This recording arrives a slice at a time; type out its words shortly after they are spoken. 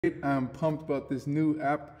I'm pumped about this new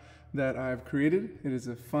app that I've created. It is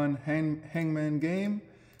a fun Hangman game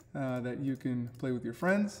that you can play with your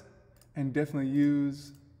friends and definitely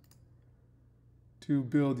use to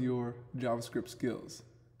build your JavaScript skills.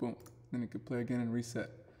 Boom. Then you can play again and reset.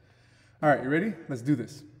 All right, you ready? Let's do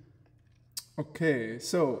this. Okay,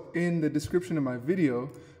 so in the description of my video,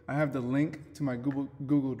 I have the link to my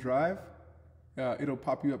Google Drive. It'll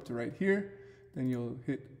pop you up to right here. Then you'll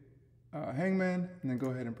hit Hangman, and then go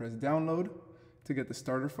ahead and press download to get the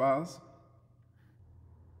starter files.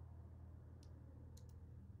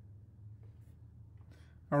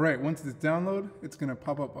 All right, once it's downloaded, it's gonna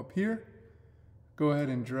pop up here. Go ahead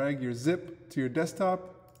and drag your zip to your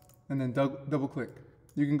desktop and then double click.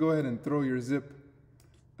 You can go ahead and throw your zip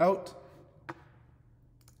out.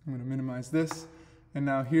 I'm gonna minimize this. And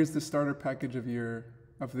now here's the starter package of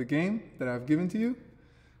the game that I've given to you.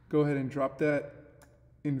 Go ahead and drop that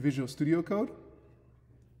in Visual Studio Code.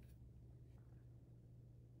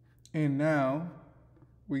 And now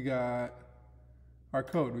we got our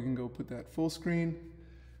code. We can go put that full screen.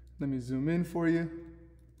 Let me zoom in for you.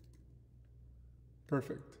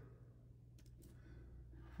 Perfect.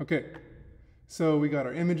 Okay, so we got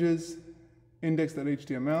our images,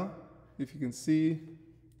 index.html. If you can see,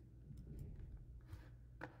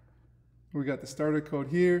 we got the starter code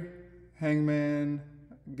here, Hangman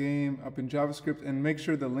Game up in JavaScript, and make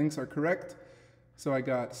sure the links are correct. So I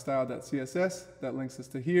got style.css, that links us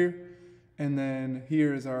to here, and then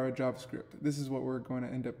here is our JavaScript. This is what we're going to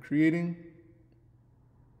end up creating.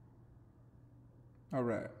 All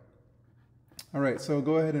right, so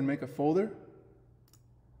go ahead and make a folder,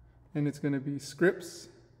 and it's going to be scripts.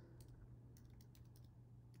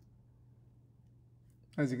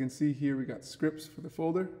 As you can see here, we got scripts for the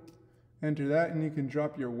folder. Enter that, and you can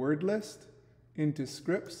drop your word list into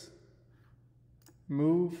scripts,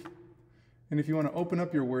 move, and if you want to open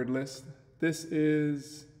up your word list, this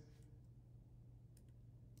is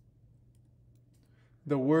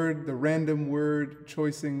the random word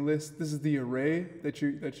choicing list. This is the array that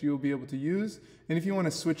you'll be able to use. And if you want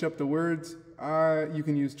to switch up the words, you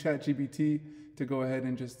can use ChatGPT to go ahead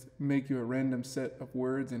and just make you a random set of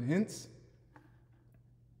words and hints.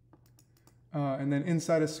 And then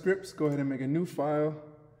inside of scripts, go ahead and make a new file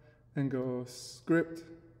and go script.js.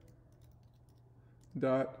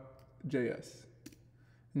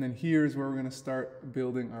 And then here's where we're going to start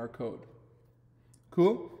building our code.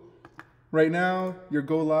 Cool? Right now, your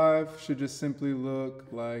go live should just simply look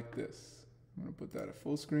like this. I'm going to put that at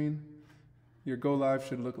full screen. Your go live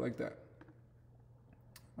should look like that.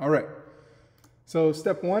 All right. So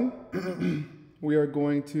step one, we are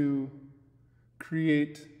going to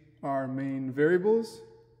create our main variables.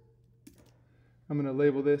 I'm going to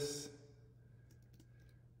label this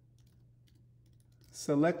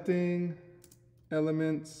selecting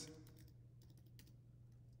elements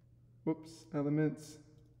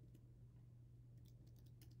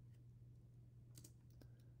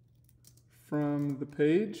from the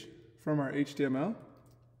page, from our HTML,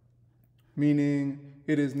 meaning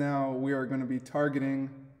it is now we are going to be targeting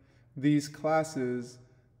these classes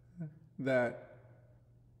that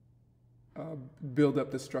build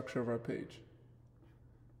up the structure of our page.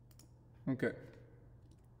 Okay.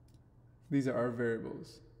 These are our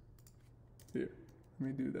variables. Here, let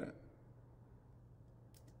me do that.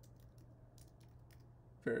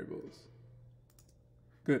 Variables.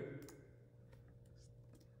 Good.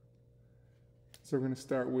 So we're going to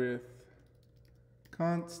start with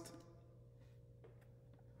const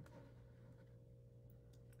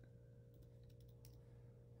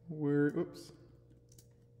word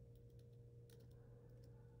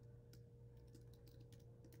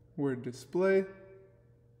display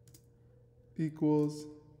equals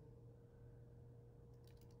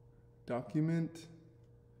document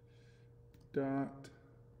dot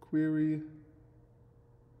query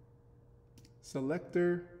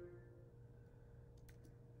selector.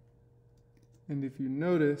 And if you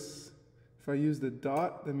notice, if I use the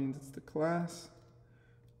dot, that means it's the class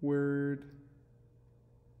word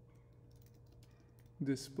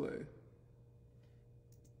display.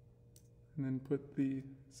 And then put the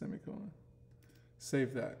semicolon.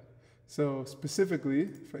 Save that. So specifically,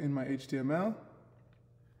 in my HTML,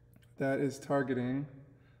 that is targeting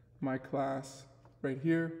my class right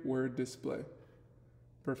here, word display.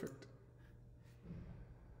 Perfect.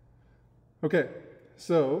 Okay,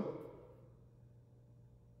 so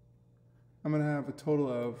I'm going to have a total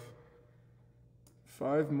of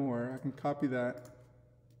 5 more. I can copy that,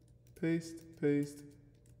 paste,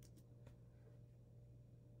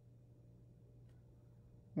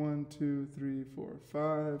 1, 2, 3, 4,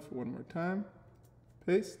 5. One more time.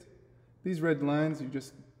 Paste. These red lines, you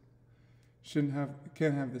just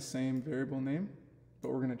can't have the same variable name,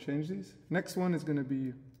 but we're going to change these. Next one is going to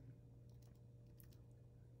be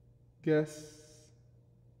guess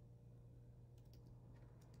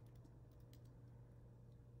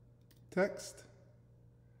text.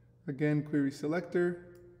 Again, query selector,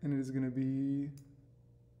 and it is going to be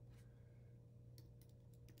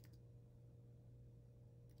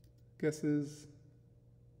guesses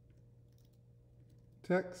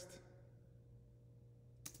text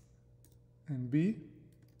and B.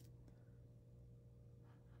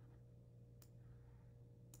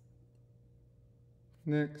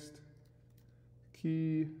 Next,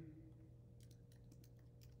 keyboard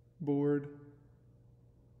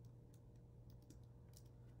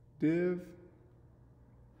div,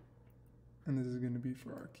 and this is going to be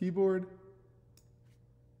for our keyboard.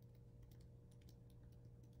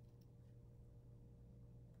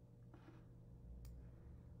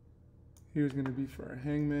 Here's going to be for our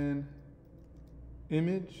Hangman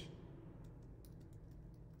image.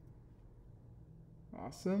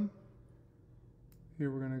 Awesome. Here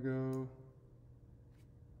we're going to go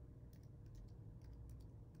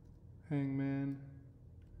Hangman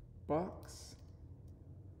box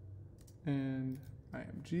and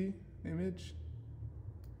img image.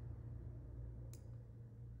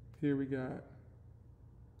 Here we got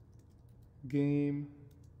game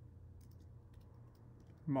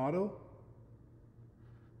model.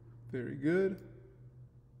 Very good.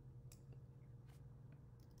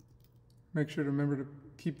 Make sure to remember to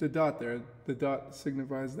keep the dot there. The dot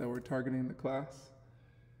signifies that we're targeting the class.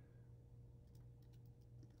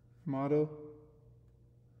 Model.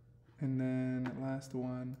 And then last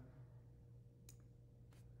one,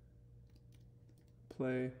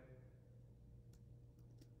 play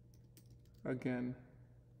again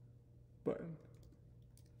button,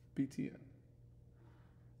 BTN,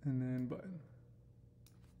 and then button.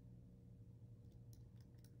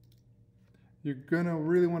 You're gonna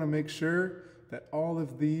really want to make sure that all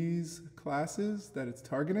of these classes that it's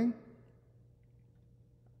targeting,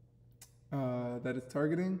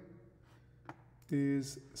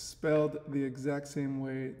 is spelled the exact same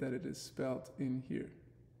way that it is spelled in here.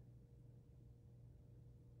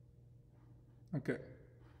 Okay.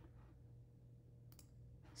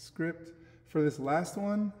 Script. For this last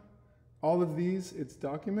one, all of these, it's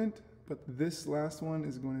document, but this last one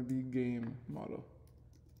is going to be game model.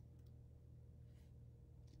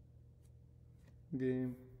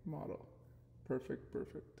 Game model. Perfect,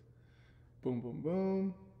 perfect. Boom, boom,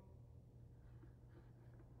 boom.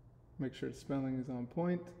 Make sure the spelling is on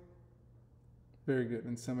point. Very good,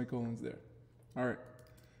 and semicolons there. All right,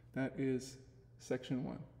 that is section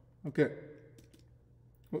 1. Okay.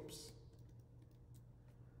 Whoops.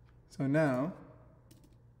 So now,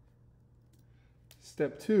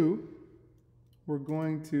 step 2, we're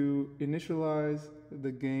going to initialize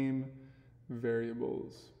the game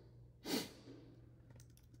variables.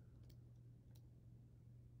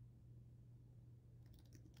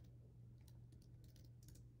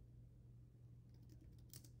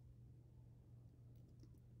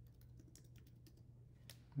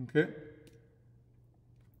 Okay.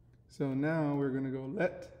 So now we're going to go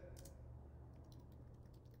let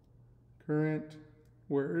current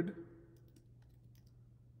word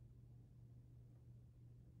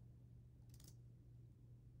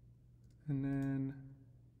and then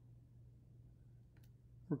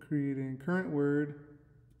we're creating current word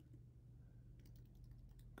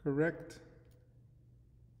correct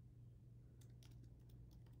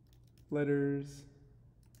letters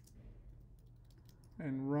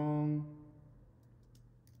and wrong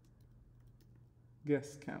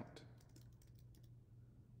guess count.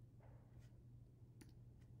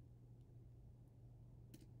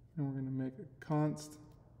 And we're going to make a const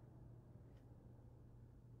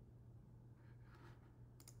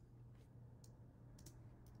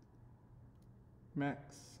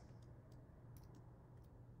max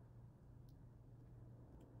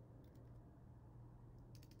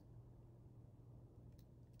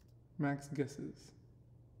guesses.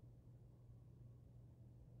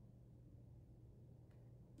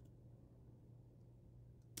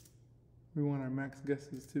 We want our max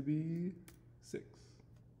guesses to be 6.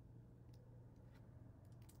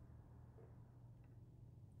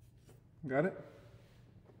 Got it?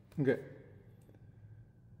 Okay.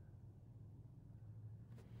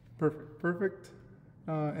 Perfect, perfect.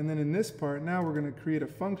 And then in this part, now we're going to create a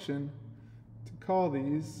function to call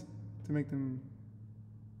these, to make them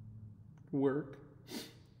work,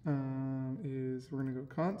 is we're going to go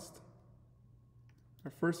const.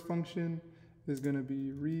 Our first function is going to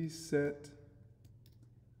be reset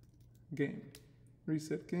game.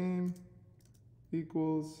 Reset game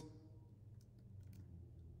equals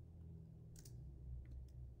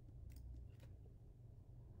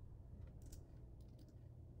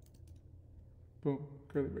boom,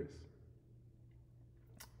 curly brace.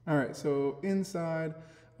 All right, so inside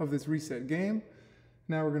of this reset game,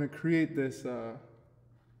 now we're going to create this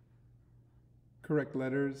correct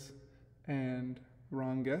letters and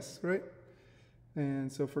wrong guess, right?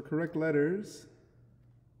 And so for correct letters,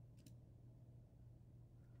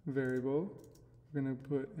 variable, we're going to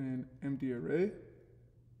put an empty array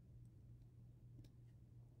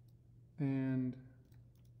and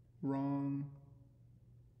wrong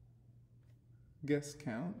guess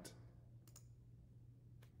count.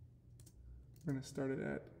 We're going to start it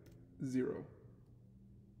at 0.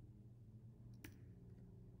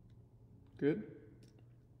 Good.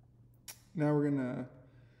 Now we're going to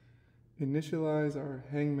initialize our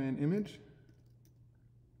Hangman image.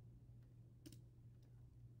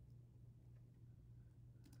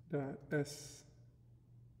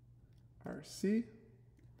 .src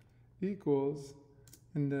equals,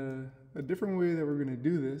 and a different way that we're going to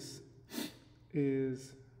do this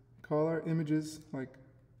is call our images, like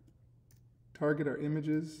target our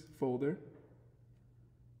images folder,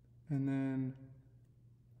 and then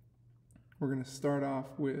we're going to start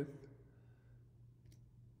off with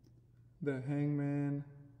the Hangman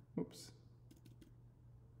 -0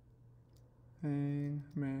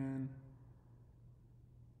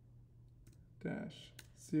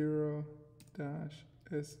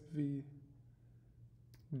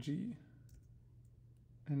 -svg,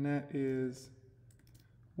 and that is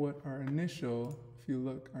what our initial, if you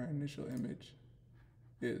look, our initial image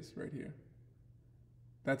is right here.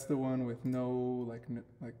 That's the one with no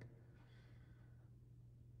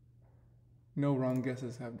no wrong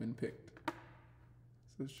guesses have been picked.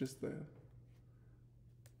 So it's just the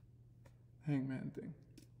Hangman thing.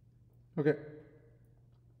 Okay.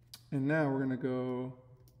 And now we're going to go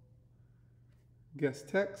guess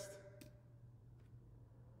text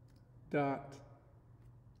dot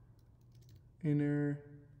inner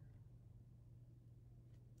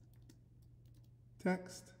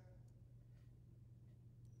text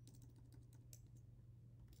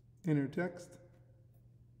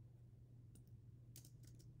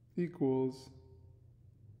equals,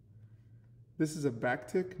 this is a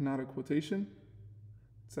backtick, not a quotation.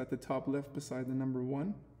 It's at the top left beside the number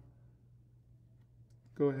 1.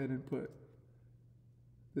 Go ahead and put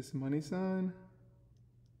this money sign,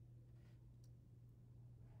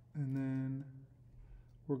 and then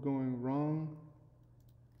we're going wrong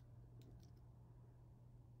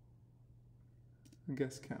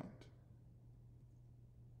guess count.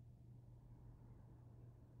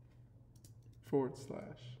 /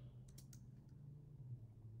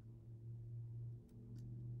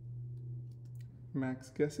 max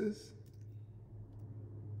guesses.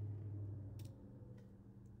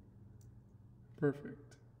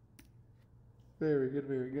 Perfect. Very good,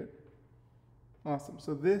 very good. Awesome.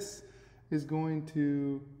 So this is going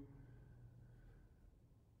to,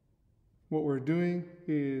 what we're doing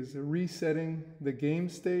is resetting the game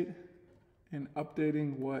state and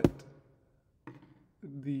updating what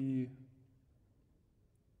the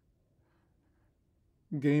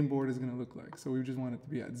game board is going to look like. So we just want it to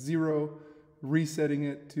be at 0, resetting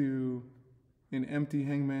it to an empty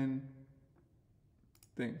Hangman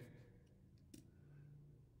thing.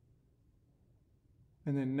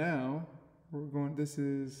 And then now we're going,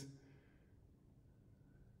 this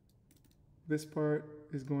part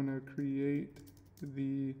is going to create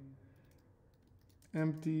the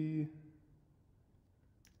empty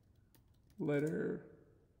letter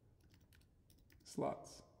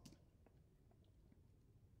slots.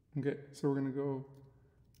 Okay, so we're going to go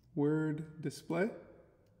word display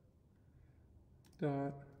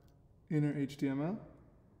dot inner HTML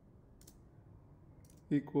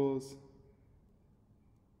equals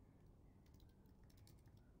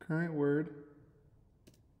current word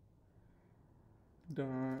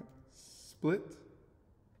dot split,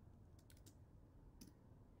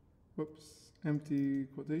 empty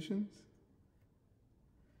quotations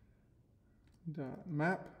dot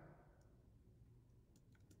map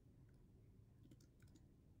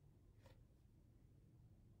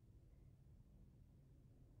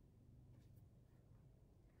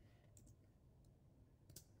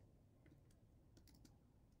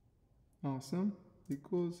awesome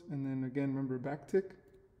equals, and then again remember backtick,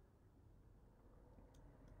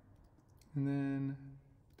 and then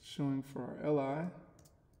showing for our li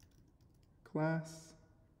class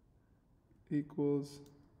equals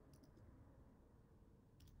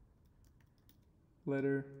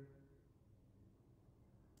letter,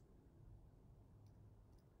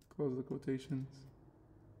 close the quotations,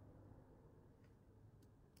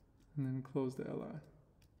 and then close the li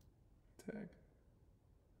tag.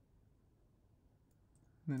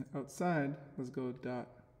 And then outside, let's go dot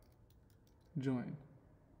join.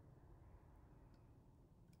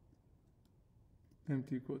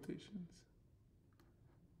 Empty quotations.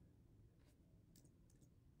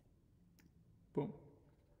 Boom.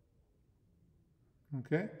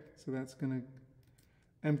 Okay, so that's going to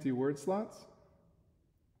empty word slots.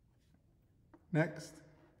 Next,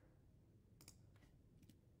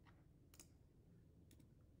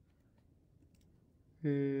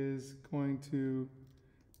 is going to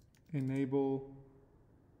enable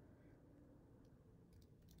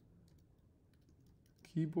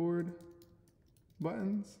keyboard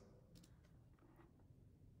buttons.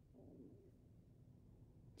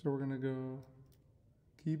 So we're going to go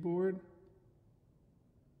keyboard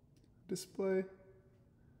display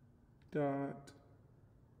dot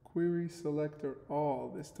query selector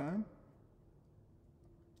all this time.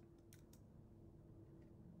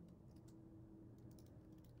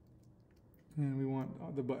 And we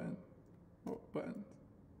want the button. Buttons.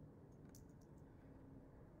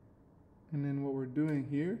 And then what we're doing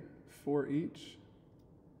here for each,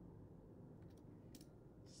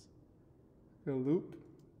 a loop,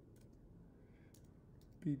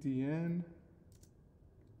 bdn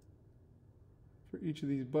for each of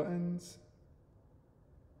these buttons.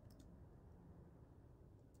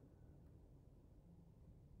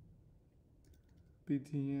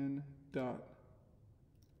 Bdn dot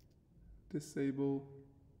disable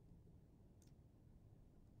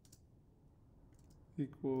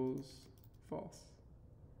equals false.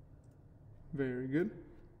 Very good.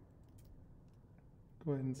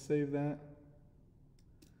 Go ahead and save that.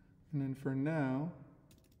 And then for now,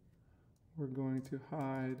 we're going to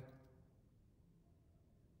hide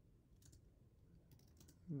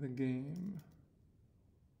the game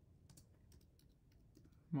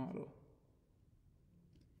model.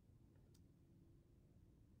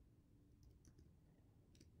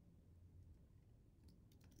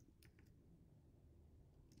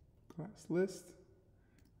 Class list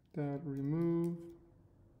dot remove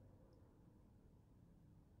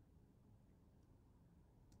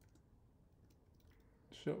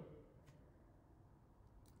show.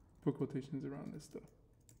 Put quotations around this stuff.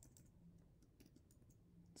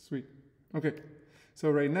 Sweet. Okay, so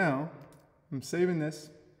right now I'm saving this.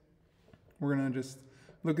 We're gonna just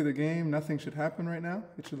look at the game. Nothing should happen right now.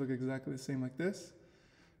 It should look exactly the same like this.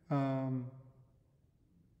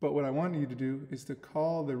 But what I want you to do is to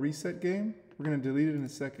call the reset game. We're going to delete it in a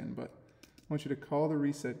second, but I want you to call the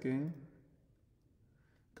reset game,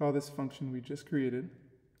 call this function we just created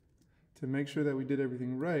to make sure that we did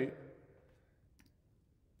everything right.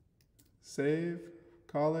 Save,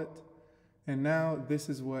 call it, and now this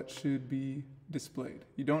is what should be displayed.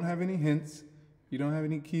 You don't have any hints. You don't have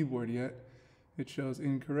any keyboard yet. It shows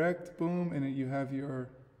incorrect, boom, and you have your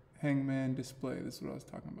Hangman display. This is what I was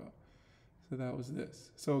talking about. So that was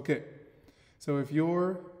this. So, okay. So if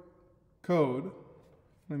your code,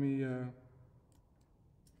 let me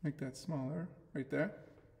make that smaller right there.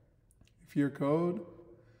 If your code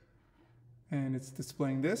and it's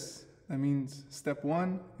displaying this, that means step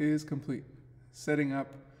 1 is complete. Setting up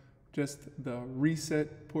just the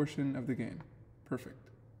reset portion of the game. Perfect.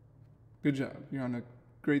 Good job. You're on a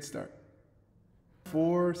great start.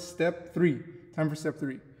 For step 3, time for step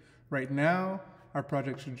 3. Right now, our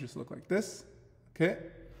project should just look like this. Okay?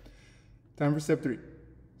 Time for step 3.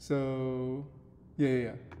 So,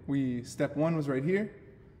 yeah. Step 1 was right here.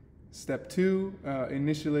 Step 2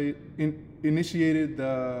 initiated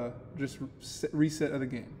the just reset of the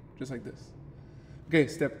game, just like this. Okay,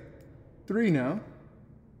 step 3 now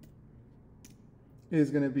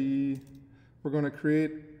is going to be, we're going to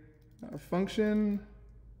create a function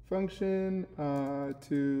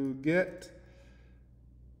to get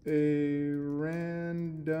a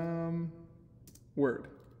random word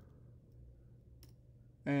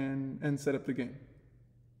and set up the game.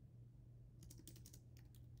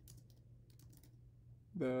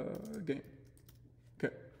 The game.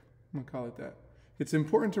 Okay, I'm gonna call it that. It's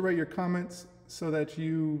important to write your comments so that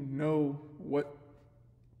you know what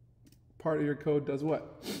part of your code does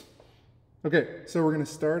what. Okay, so we're gonna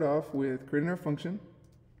start off with creating our function,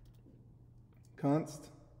 const,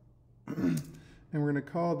 and we're gonna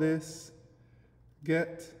call this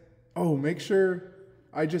get, make sure,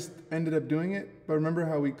 I just ended up doing it, but remember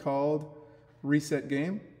how we called reset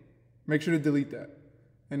game? Make sure to delete that.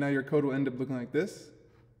 And now your code will end up looking like this.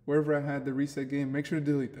 Wherever I had the reset game, make sure to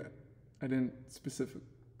delete that. I didn't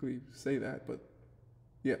specifically say that, but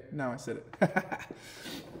yeah, now I said it.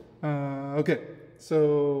 Okay,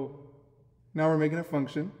 so now we're making a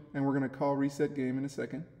function, and we're gonna call reset game in a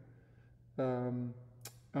second. And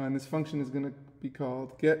this function is gonna be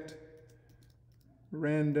called get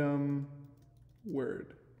random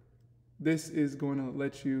word. This is going to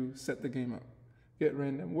let you set the game up. Get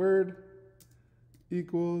random word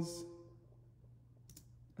equals,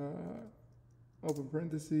 open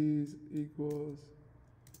parentheses, equals,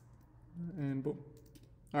 and boom.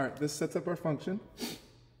 All right, this sets up our function.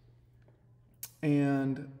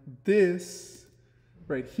 And this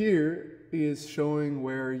right here is showing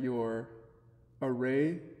where your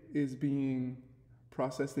array is being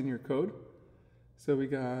processed in your code. So we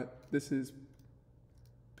got, this is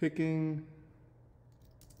picking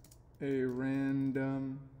a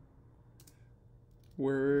random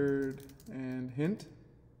word and hint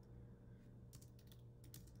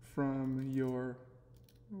from your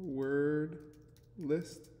word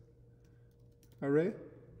list array.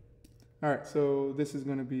 All right, so this is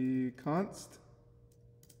going to be const,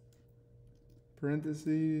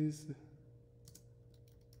 parentheses,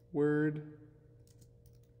 word,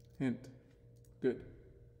 hint. Good.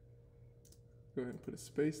 Go ahead and put a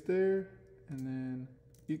space there, and then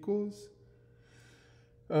equals.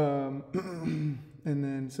 And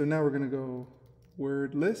then, so now we're going to go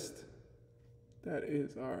word list. That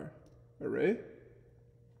is our array.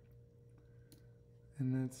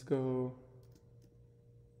 And let's go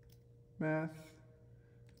math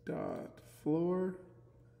dot floor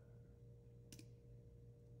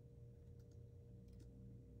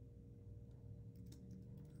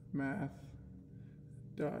math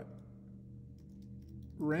dot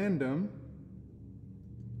random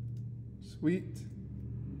sweet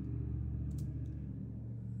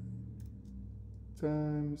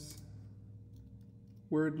times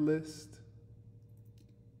word list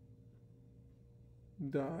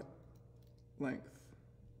dot length.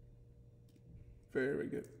 Very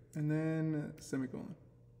good. And then semicolon.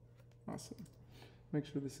 Awesome. Make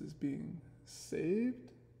sure this is being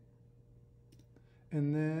saved.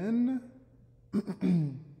 And then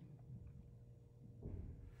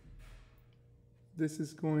this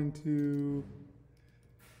is going to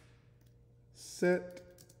set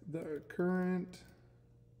the current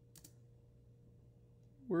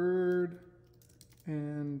word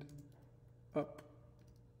and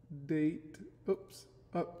update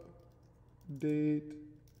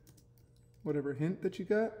whatever hint that you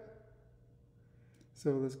got.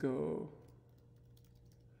 So let's go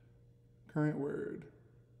current word.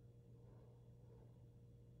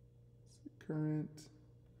 Current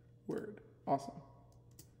word. Awesome.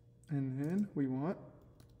 And then we want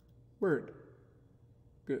word.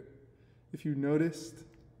 Good. If you noticed,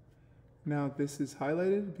 now this is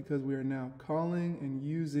highlighted because we are now calling and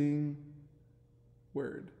using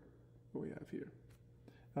word, what we have here.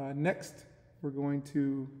 Next, we're going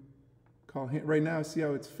to call hint. Right now, see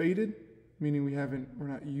how it's faded? Meaning we're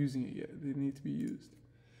not using it yet. They need to be used.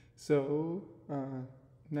 So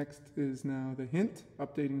next is now the hint,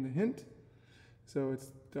 updating the hint. So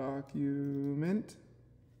it's document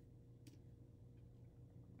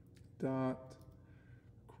dot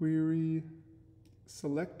query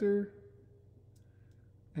selector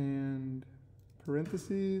and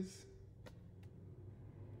parentheses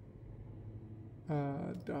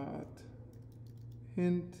dot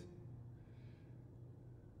hint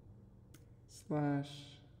slash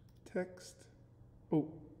text. Oh,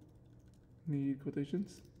 need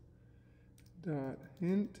quotations. Dot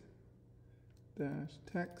hint dash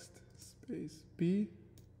text space B.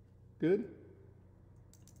 Good.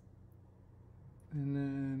 And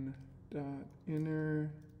then dot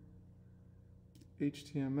inner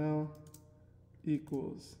HTML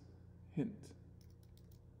equals hint.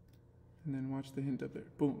 And then watch the hint up there.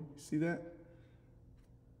 Boom. See that?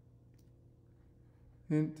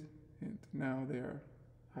 Hint, hint. Now they are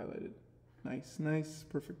highlighted. Nice, nice.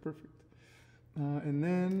 Perfect, perfect. And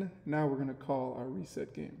then now we're going to call our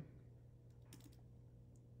reset game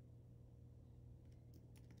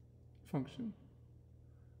function.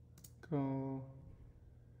 Call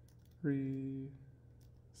reset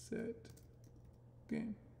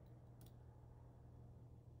game.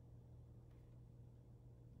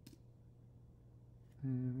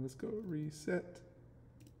 And let's go reset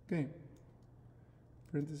game.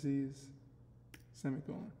 Parentheses,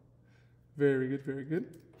 semicolon. Very good, very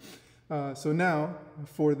good. So now,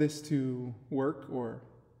 for this to work or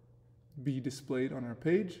be displayed on our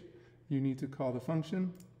page, you need to call the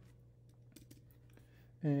function.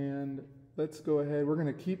 And let's go ahead. We're going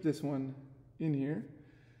to keep this one in here.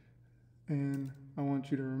 And I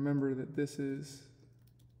want you to remember that this is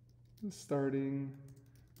starting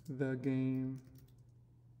the game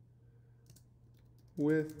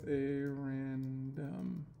with a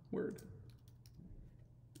random word.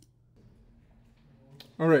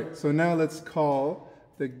 All right, so now let's call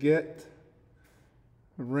the get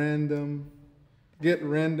random, get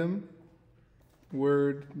random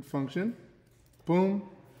word function. Boom.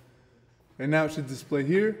 And now it should display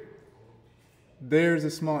here. There's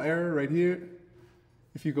a small error right here.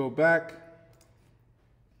 If you go back,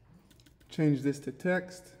 change this to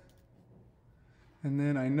text, and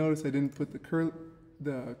then I noticed I didn't put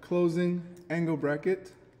the closing angle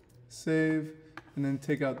bracket, save, and then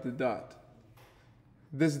take out the dot.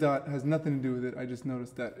 This dot has nothing to do with it. I just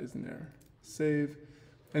noticed that is an error. Save.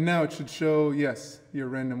 And now it should show, yes, your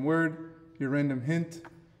random word, your random hint.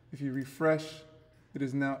 If you refresh, it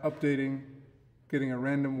is now updating, getting a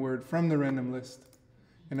random word from the random list.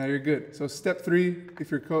 And now you're good. So step 3,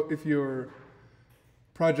 if your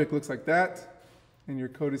project looks like that and your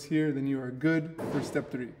code is here, then you are good for step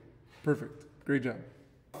 3. Perfect. Great job.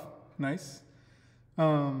 Nice.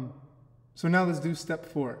 So now let's do step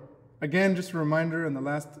 4. Again, just a reminder, in the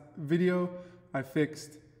last video, I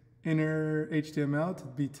fixed inner HTML to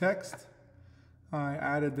be text. I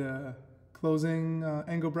added the closing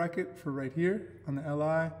angle bracket for right here on the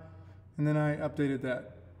LI, and then I updated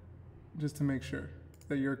that just to make sure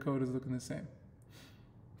that your code is looking the same.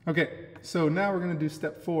 Okay, so now we're going to do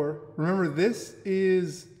step 4. Remember, this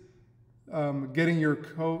is getting your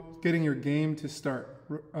game to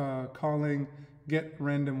start, calling get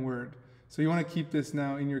random word. So you want to keep this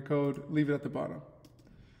now in your code, leave it at the bottom.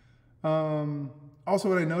 Also,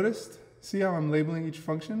 what I noticed, see how I'm labeling each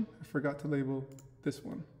function? I forgot to label this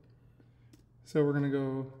one. So we're going to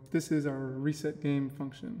go, this is our reset game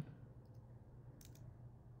function.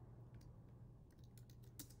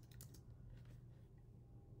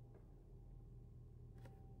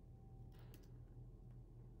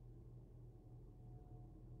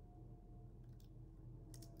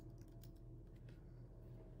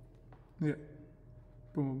 Yeah,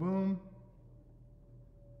 boom, boom,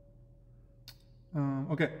 boom.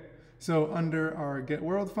 Okay, so under our get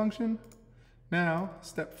world function, now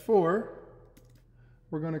step 4,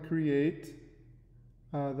 we're going to create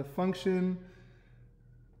the function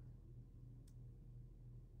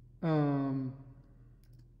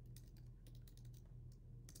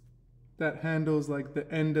that handles like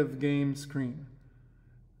the end of game screen.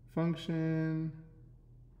 Function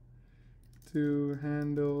to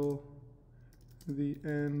handle the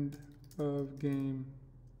end of game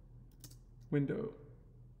window.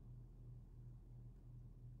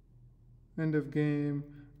 End of game,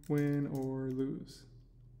 win or lose.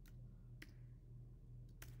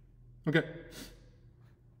 Okay.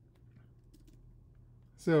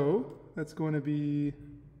 So that's going to be,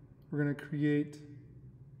 we're going to create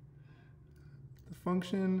the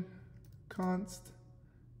function const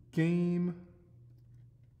game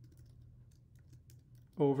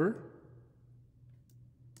over.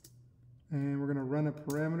 And we're going to run a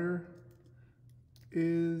parameter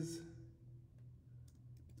is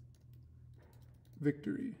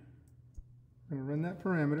victory. We're going to run that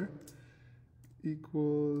parameter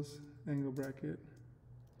equals angle bracket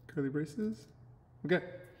curly braces. Okay.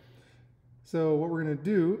 So what we're going to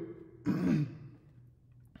do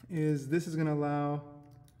is this is going to allow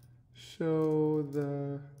show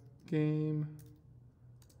the game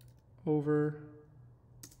over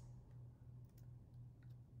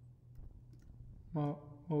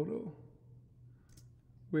modal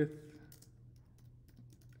with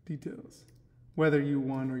details, whether you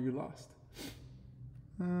won or you lost.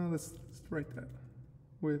 Let's write that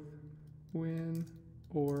with win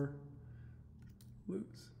or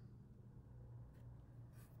lose,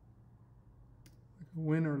 like a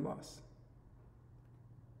win or loss.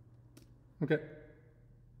 Okay,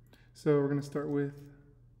 so we're going to start with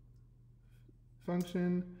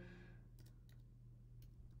function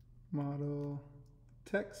model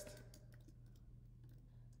text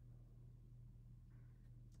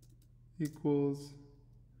equals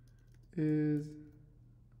is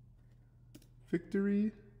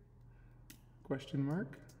victory question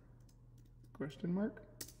mark.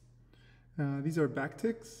 These are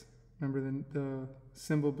backticks. Remember the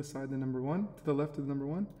symbol beside the number 1, to the left of the number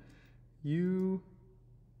 1. You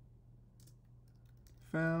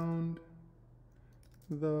found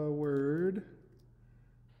the word,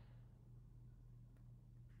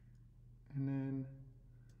 and then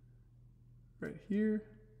right here,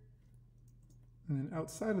 and then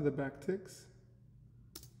outside of the backticks,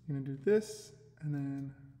 you're going to do this, and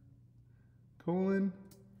then colon,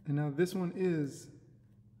 and now this one is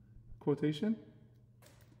quotation,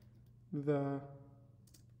 the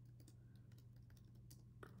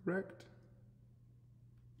correct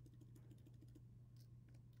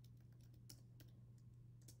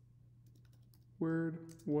word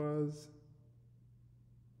was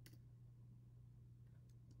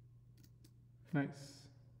nice.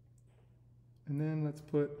 And then let's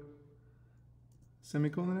put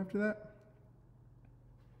semicolon after that.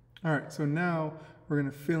 All right, so now we're gonna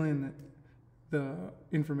fill in the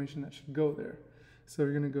information that should go there. So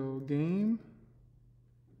we're gonna go game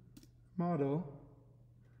model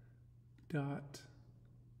dot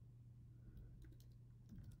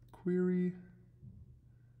query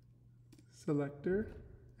selector,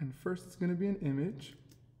 and first it's gonna be an image,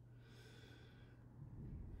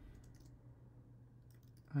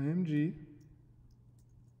 img,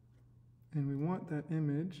 and we want that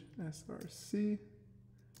image src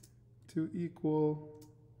to equal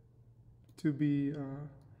to be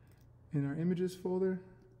in our images folder,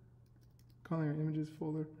 calling our images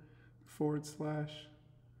folder / and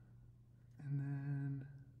then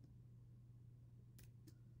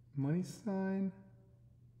money sign,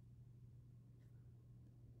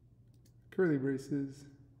 curly braces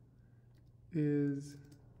is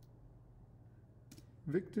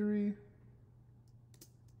victory,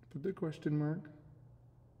 put the question mark,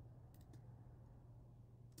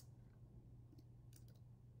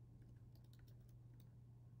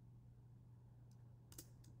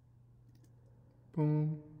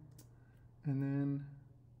 boom, and then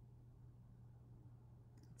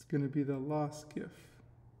it's going to be the lost GIF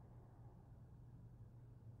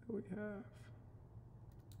that we have.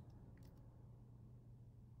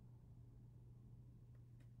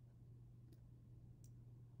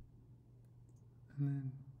 And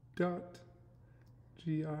then dot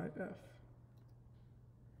GIF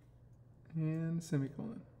and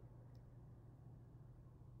semicolon.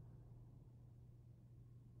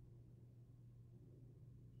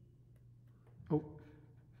 Oh,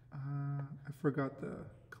 I forgot to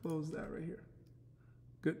close that right here.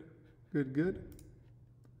 Good, good, good.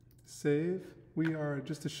 Save. We are,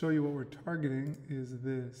 just to show you what we're targeting, is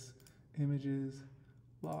this images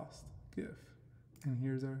lost GIF. And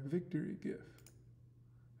here's our victory GIF.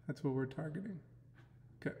 That's what we're targeting.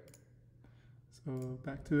 Okay, so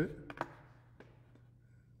back to it.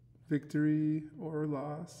 Victory or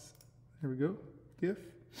loss. There we go, GIF.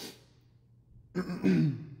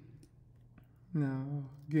 Now,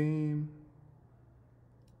 game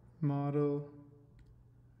model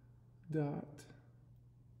dot,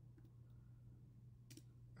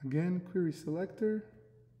 again, query selector.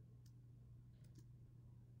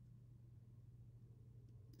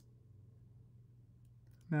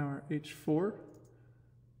 Now our H4.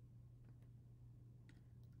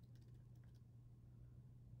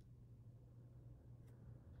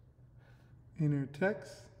 Inner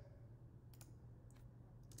text.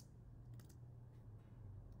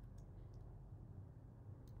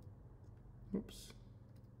 Oops.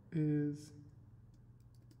 Is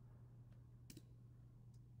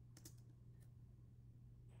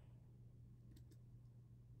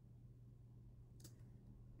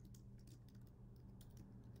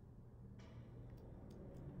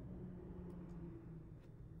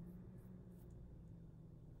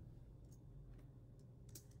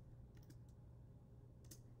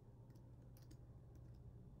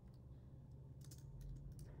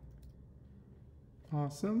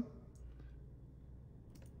awesome.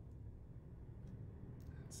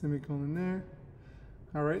 Semicolon there.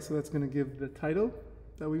 All right, so that's going to give the title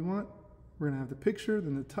that we want. We're going to have the picture,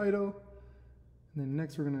 then the title, and then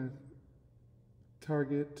next we're going to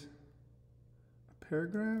target a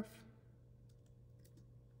paragraph.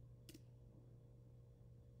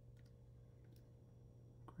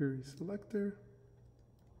 Query selector.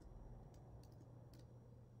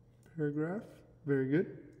 Paragraph. Very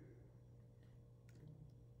good.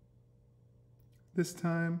 This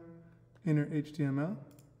time, inner HTML.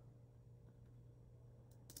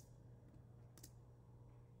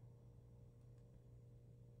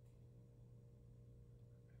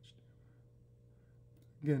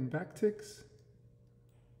 Again, backticks.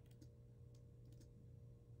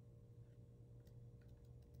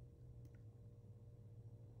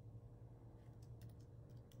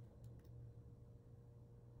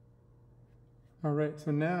 All right,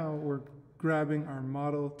 so now we're grabbing our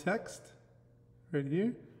model text right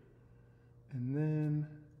here, and then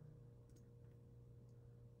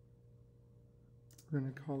we're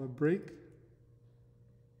going to call a break.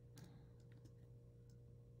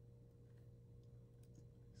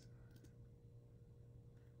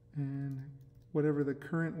 And whatever the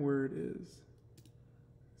current word is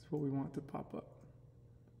what we want to pop up.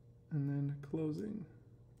 And then closing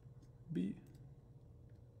B.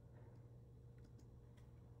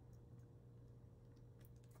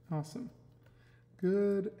 Awesome.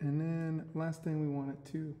 Good. And then last thing we want it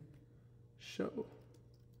to show.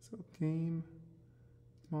 So game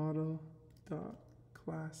model dot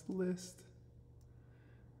class list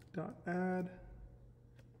dot add,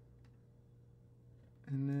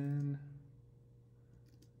 and then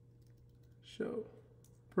show.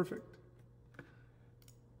 Perfect.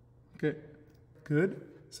 Okay, good.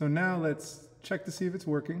 So now let's check to see if it's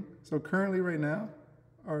working. So currently right now,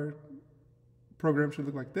 our program should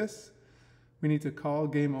look like this. We need to call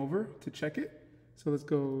game over to check it. So let's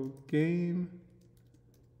go game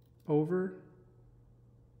over,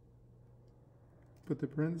 put the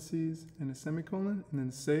parentheses and a semicolon, and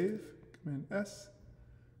then save, Command S,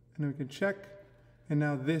 and then we can check. And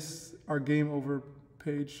now this, our game over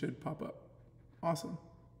page should pop up. Awesome.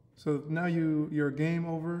 So now your game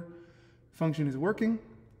over function is working.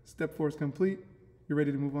 Step 4 is complete. You're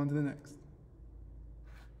ready to move on to the next.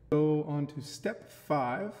 Go on to step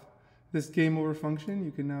 5. This game over function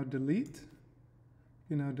you can now delete.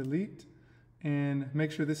 And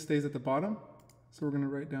make sure this stays at the bottom. So we're going to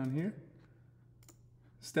write down here.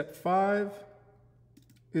 Step 5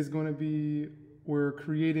 is going to be we're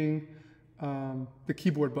creating the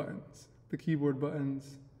keyboard buttons.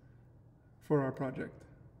 For our project.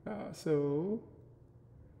 So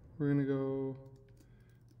we're going to go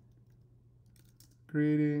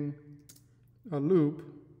creating a loop,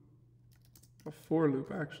 a for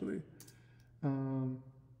loop actually,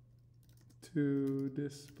 to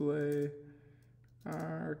display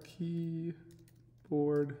our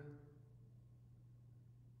keyboard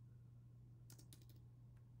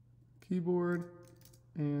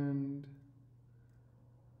and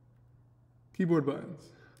keyboard buttons.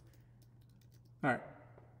 All right.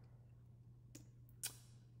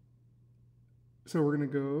 So we're going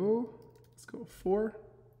to go, let's go 4.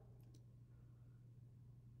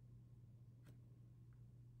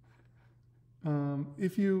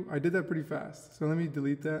 I did that pretty fast, so let me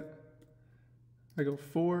delete that. I go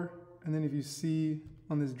 4, and then if you see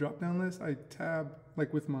on this drop-down list, I tab,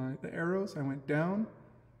 like with the arrows, I went down,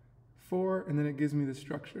 4, and then it gives me the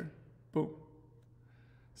structure. Boom.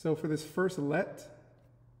 So for this first let,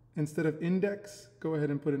 instead of index, go ahead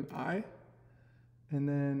and put an I, and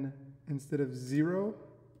then instead of 0,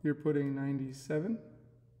 you're putting 97,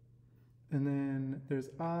 and then there's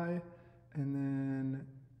I, and then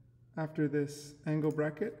after this angle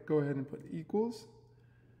bracket, go ahead and put equals,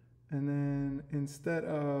 and then instead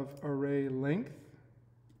of array length,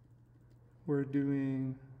 we're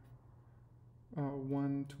doing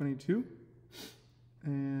 122,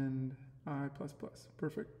 and I++,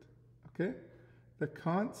 perfect, okay? The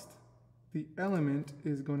const, the element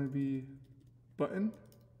is going to be button,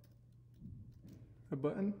 a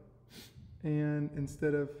button, and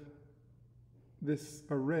instead of this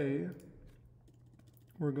array,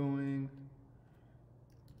 we're going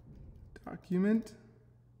document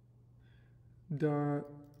dot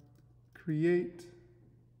create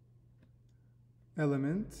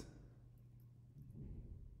element,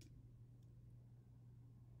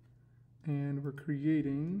 and we're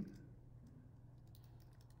creating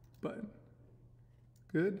button.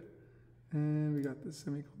 Good. And we got the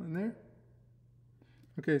semicolon there.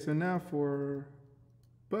 Okay, so now for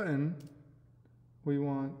button, we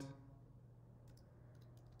want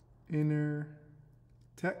inner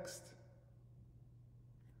text.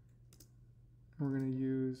 And we're going to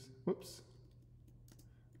use,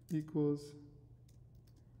 equals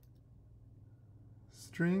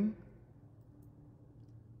string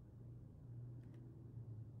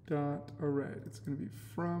dot array. It's going to be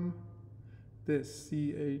from this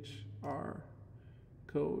CHR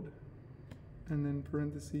code, and then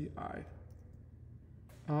parenthesis I.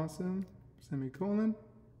 Awesome, semicolon.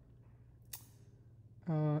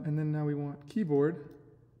 And then now we want keyboard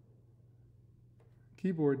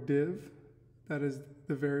div, that is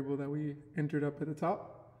the variable that we entered up at the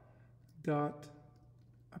top, dot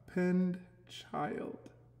append child.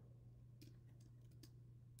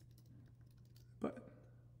 Button.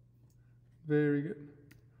 Very good.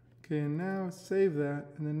 Okay, and now save that,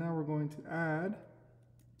 and then now we're going to add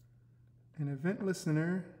an event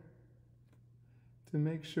listener to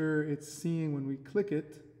make sure it's seeing when we click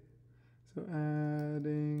it. So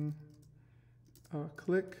adding a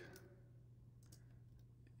click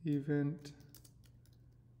event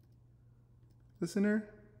listener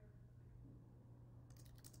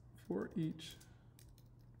for each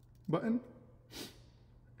button.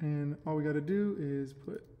 And all we got to do is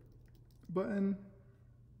put button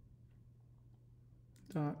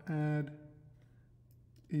dot add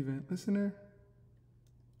event listener,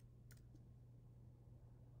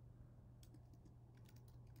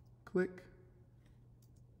 click,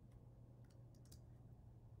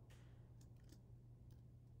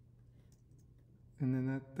 and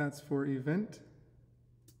then that's for event,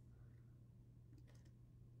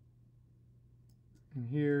 And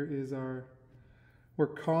here is we're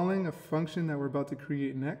calling a function that we're about to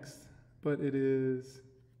create next, but it is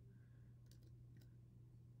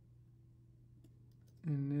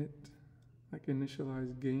init, like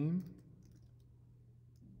initialize game,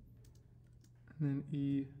 and then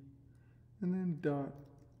E, and then dot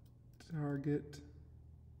target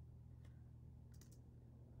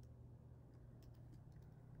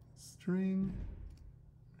string,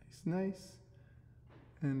 nice,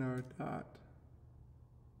 and our dot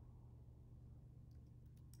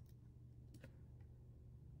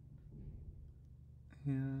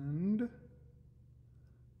and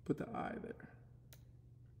put the I there.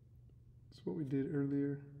 That's what we did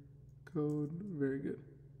earlier. Code, very good.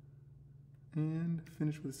 And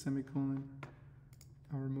finish with a semicolon.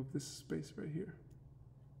 I'll remove this space right here.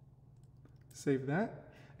 Save that,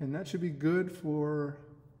 and that should be good for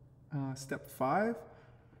step 5.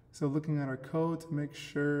 So looking at our code to make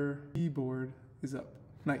sure keyboard is up.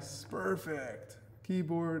 Nice, perfect.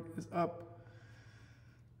 Keyboard is up.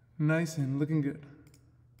 Nice and looking good.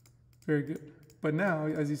 Very good. But now,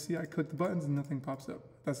 as you see, I click the buttons and nothing pops up.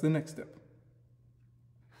 That's the next step.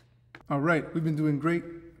 All right, we've been doing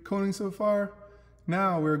great coding so far.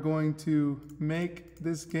 Now we're going to make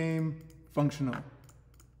this game functional,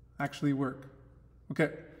 actually work. Okay,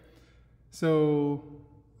 so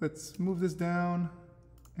let's move this down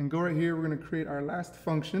and go right here. We're going to create our last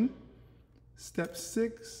function. Step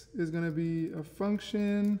 6 is going to be a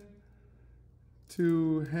function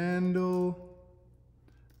to handle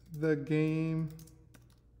the game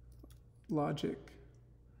logic.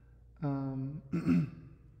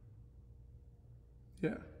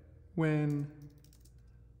 Yeah, when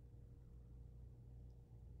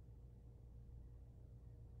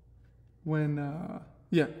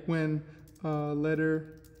a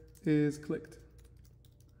letter is clicked.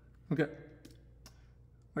 Okay,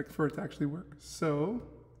 like for it to actually work. So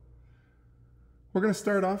we're going to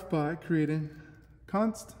start off by creating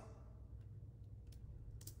const,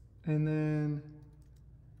 and then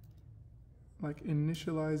like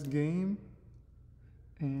initialize game,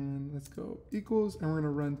 and let's go equals, and we're going to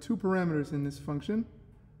run 2 parameters in this function.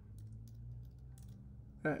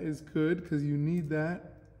 That is good because you need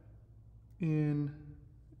that in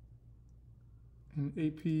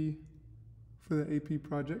AP for the AP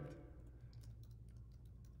project.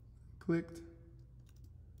 Clicked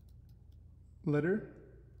letter.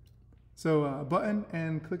 So button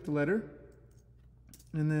and click the letter,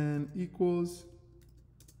 and then equals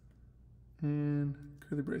and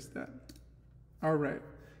curly brace that. All right,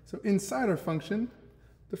 so inside our function,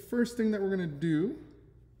 the first thing that we're going to do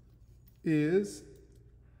is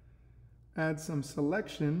add some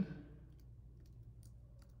selection,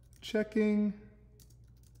 checking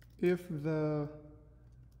if the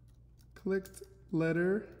clicked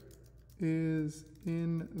letter is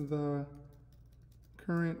in the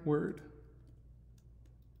current word.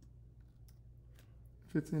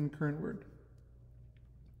 If it's in current word.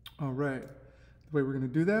 All right, the way we're going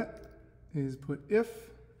to do that is put if,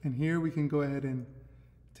 and here we can go ahead and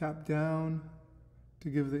tap down to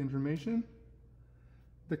give the information.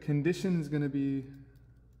 The condition is going to be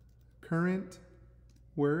current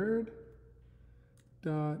word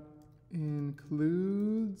dot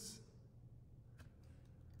includes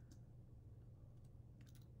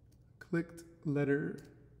clicked letter.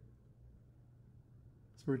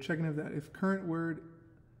 So we're checking if current word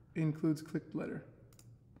includes clicked letter.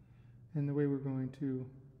 And the way we're going to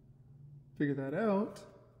figure that out,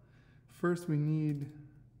 first we need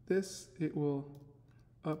this. It will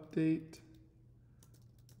update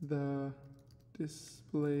the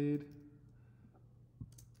displayed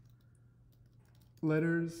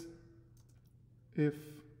letters if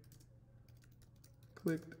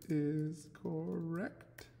clicked is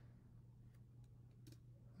correct.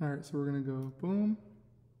 All right, so we're gonna go boom,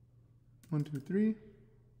 1, 2, 3,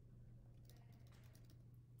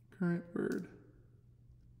 current word.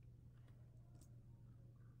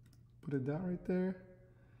 Put a dot right there.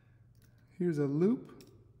 Here's a loop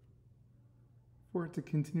for it to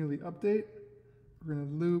continually update. We're going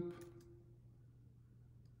to loop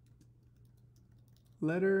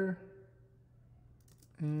letter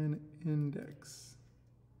and index.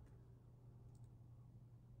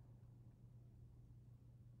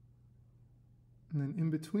 And then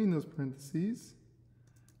in between those parentheses,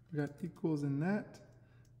 we got equals in that,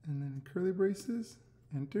 and then curly braces,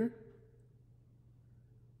 enter.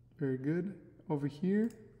 Very good. Over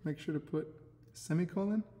here, make sure to put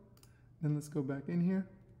semicolon. Then let's go back in here.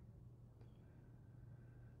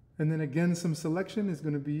 And then again, some selection is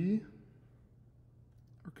going to be,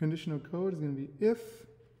 our conditional code is going to be if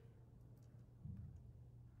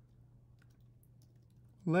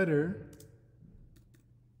letter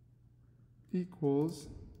equals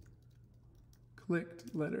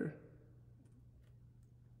clicked letter.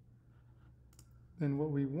 Then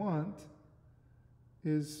what we want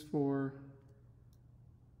is for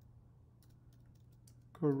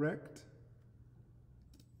correct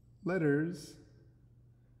letters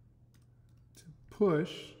to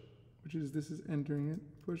push, which is this is entering it,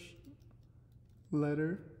 push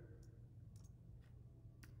letter,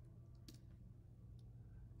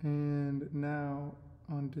 and now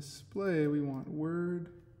on display we want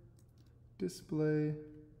word display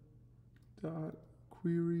dot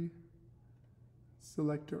query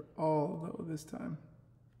selector all, though this time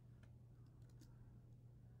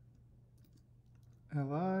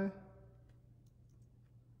li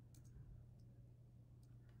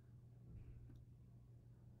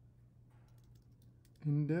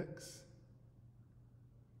index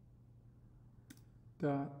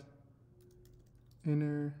dot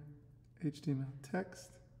inner HTML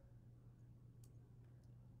text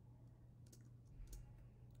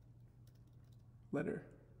letter.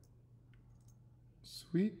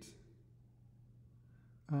 Sweet.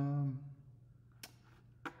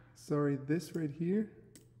 Sorry, this right here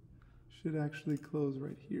should actually close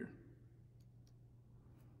right here.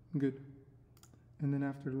 Good. And then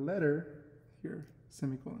after letter, here,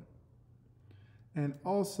 semicolon. And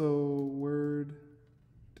also word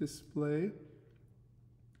display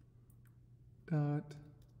dot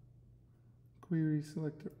query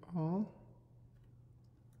selector all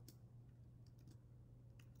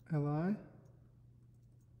li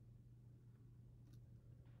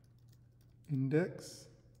index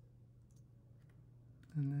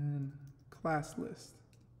and then class list.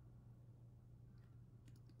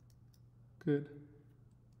 Good.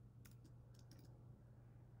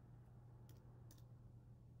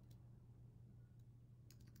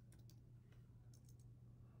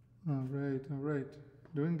 All right.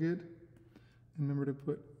 Doing good. And remember to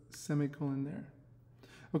put semicolon there.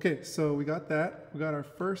 Okay, so we got that. We got our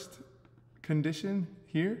first condition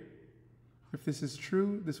here. If this is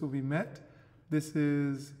true, this will be met. This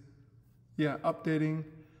is, updating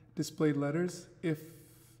displayed letters if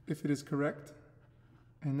it is correct.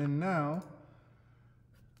 And then now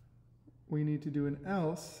we need to do an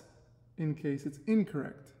else in case it's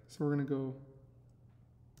incorrect. So we're going to go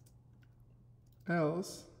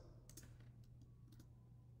else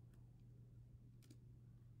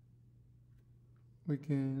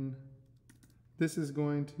this is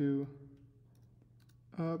going to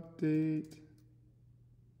update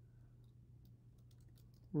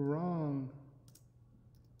wrong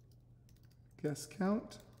guess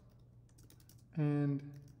count and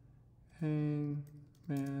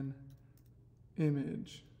Hangman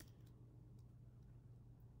image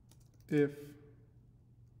if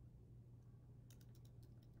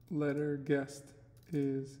letter guessed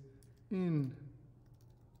is incorrect.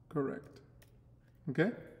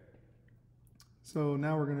 Okay? So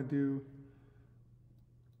now we're going to do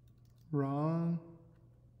wrong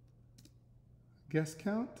guess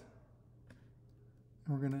count.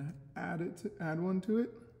 And we're going to add one to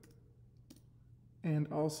it. And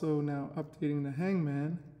also now updating the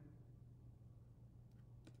Hangman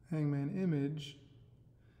image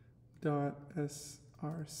dot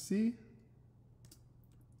src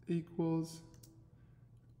equals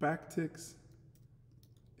backticks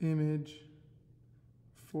image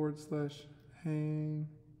 / Hangman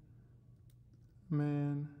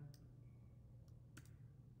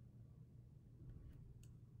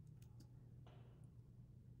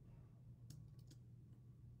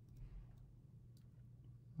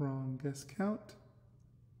wrong guess count,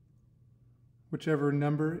 whichever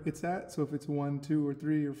number it's at. So if it's 1, 2, or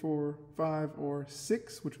 3, or 4, 5, or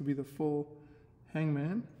 6, which would be the full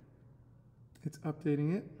Hangman, it's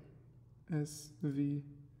updating it SVG.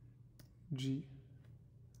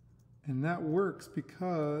 And that works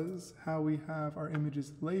because how we have our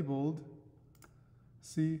images labeled,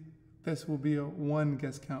 see, this will be a 1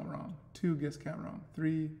 guess count wrong, 2 guess count wrong,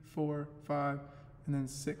 3, 4, 5, and then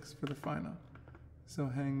 6 for the final. So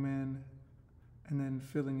Hangman, and then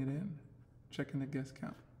filling it in, checking the guess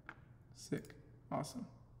count. Sick, awesome.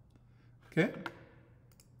 Okay,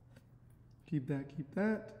 keep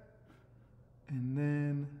that. And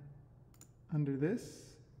then under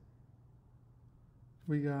this,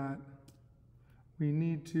 we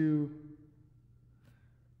need to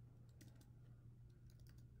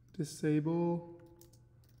disable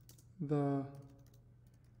the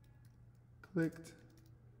clicked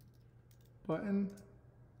button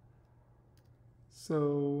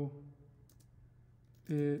so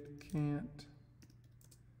it can't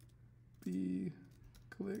be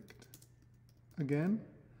clicked again.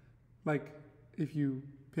 Like if you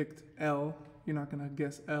picked L, you're not gonna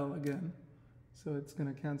guess L again. So it's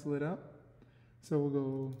gonna cancel it out. So we'll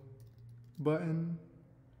go button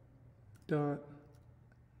dot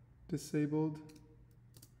disabled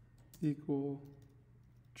equal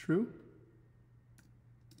true.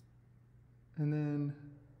 And then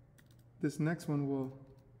this next one will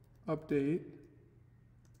update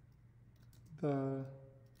the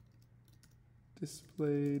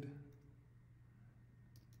displayed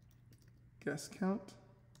guess count.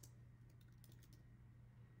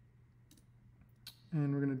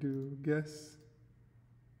 And we're going to do guess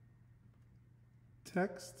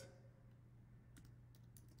text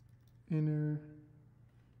inner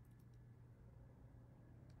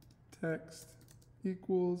text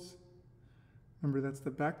equals, remember that's the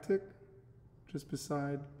backtick just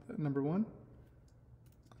beside number 1,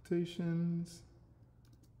 quotations,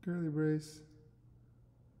 curly brace,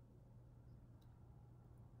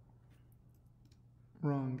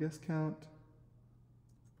 wrong guess count,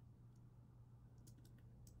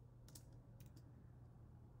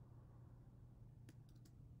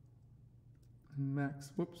 and max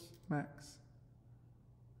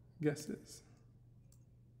guesses,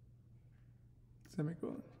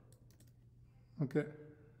 semicolon. Okay.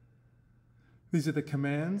 These are the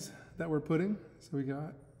commands that we're putting. So we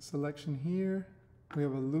got selection here. We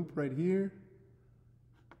have a loop right here.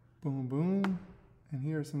 Boom, boom. And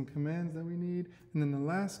here are some commands that we need. And then the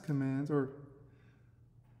last commands, or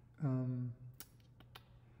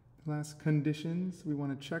last conditions we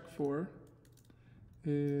want to check for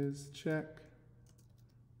is check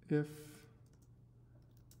if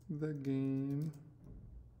the game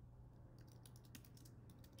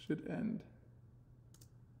should end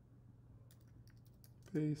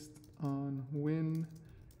based on win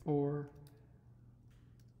or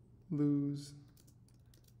lose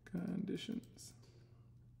conditions.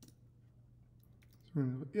 So we're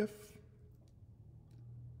going to go if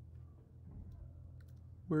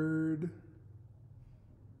word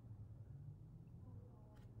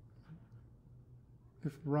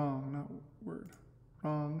if wrong, not word,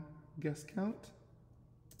 wrong guess count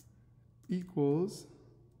equals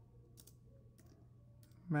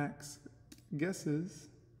max guesses,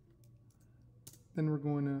 then we're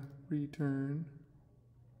going to return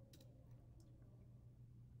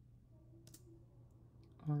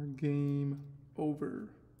our game over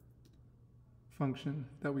function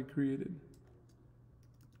that we created.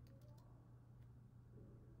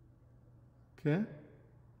 Okay.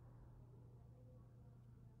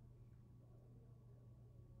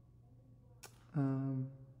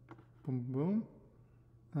 Boom, boom.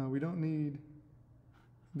 We don't need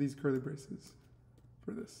these curly braces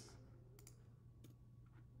for this.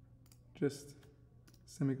 Just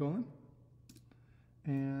semicolon.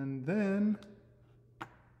 And then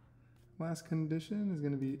last condition is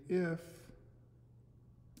going to be if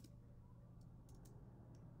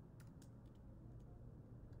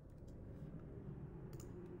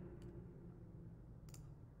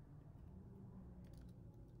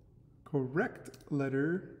correct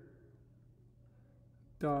letter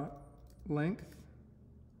dot length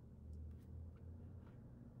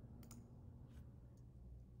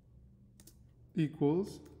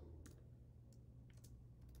equals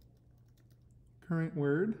current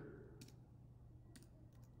word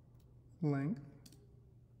length,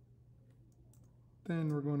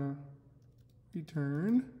 then we're going to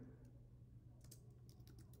return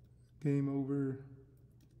game over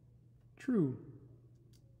true.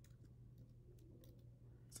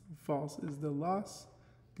 So false is the loss,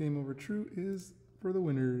 game over true is for the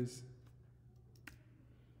winners.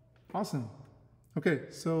 Awesome. Okay,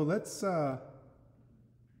 so let's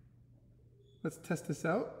test this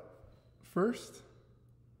out. First,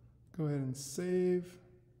 go ahead and save.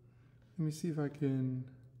 Let me see if I can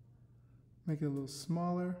make it a little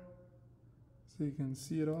smaller so you can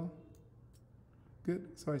see it all.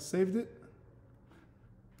 Good, so I saved it.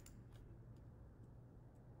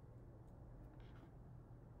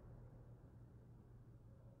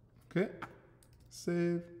 Okay,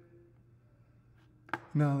 save.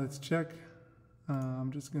 Now let's check.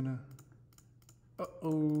 I'm just gonna,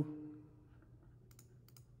 uh-oh.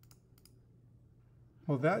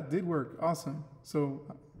 Well, that did work, awesome. So,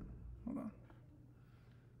 hold on.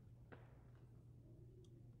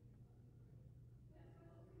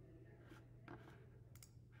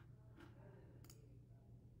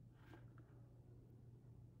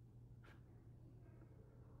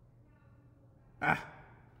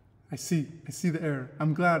 I see the error.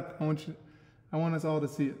 I'm glad. I want us all to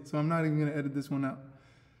see it. So I'm not even gonna edit this one out.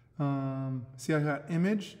 See, I got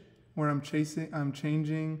image where I'm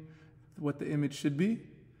changing what the image should be.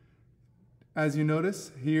 As you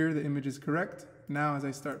notice, here the image is correct. Now as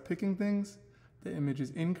I start picking things, the image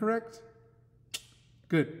is incorrect.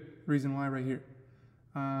 Good. Reason why right here.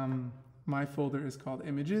 My folder is called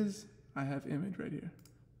images. I have image right here.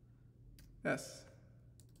 Yes.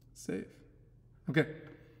 Save. Okay.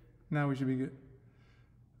 Now we should be good.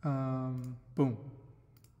 Boom.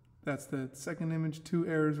 That's the second image. 2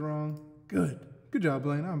 errors wrong. Good. Good job,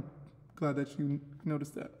 Blaine. I'm glad that you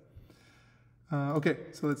noticed that. Okay,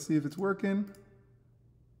 so let's see if it's working.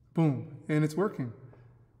 Boom. And it's working.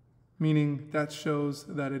 Meaning that shows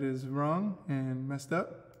that it is wrong and messed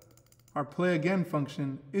up. Our play again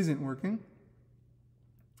function isn't working,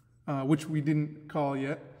 which we didn't call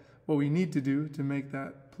yet. What we need to do to make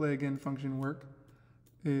that play again function work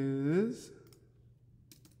is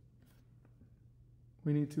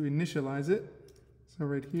we need to initialize it. So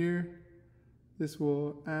right here, this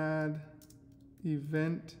will add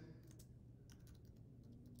event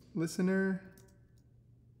listener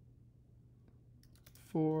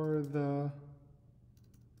for the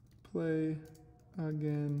play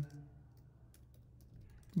again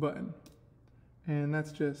button. And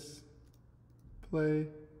that's just play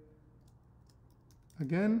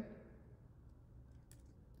again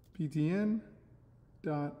ptn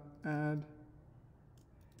dot add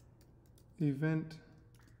event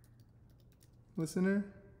listener.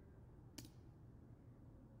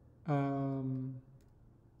 And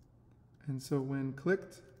so when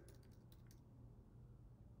clicked,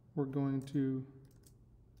 we're going to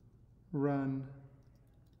run,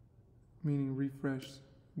 meaning refresh,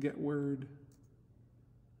 get word,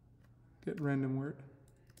 get random word,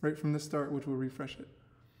 right from the start, which will refresh it.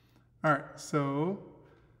 All right, so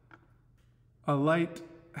a light,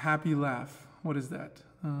 happy laugh. What is that?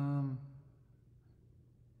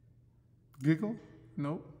 Giggle?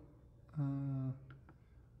 Nope.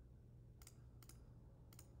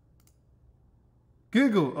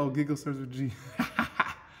 Giggle. Oh, giggle starts with G.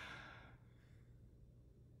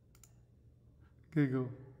 Giggle.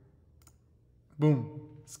 Boom.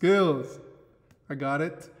 Skills. I got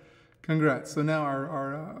it. Congrats. So now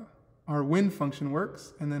our win function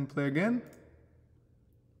works, and then play again.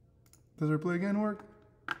 Does our play again work?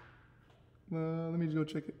 Let me just go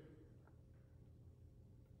check it.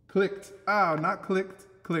 Clicked. Ah, not clicked.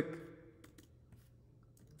 Click.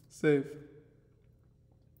 Save.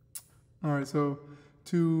 All right, so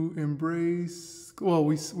to embrace, well,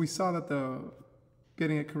 we saw that the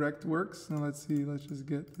getting it correct works. Now let's see, let's just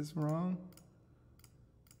get this wrong.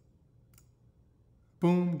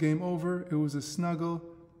 Boom, game over. It was a snuggle.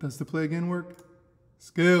 Does the play again work?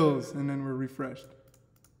 Skills, and then we're refreshed.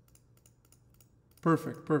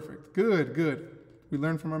 Perfect, perfect. Good, good. We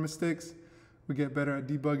learn from our mistakes. We get better at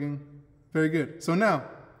debugging. Very good. So now,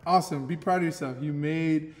 awesome. Be proud of yourself. You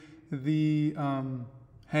made the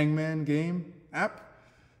Hangman Game app.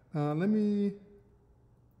 Let me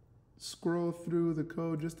scroll through the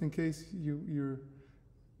code just in case you're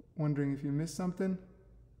wondering if you missed something.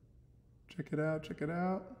 Check it out, check it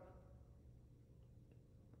out.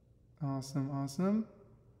 Awesome, awesome.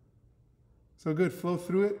 So good, flow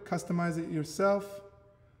through it, customize it yourself.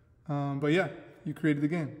 But yeah, you created the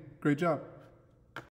game. Great job.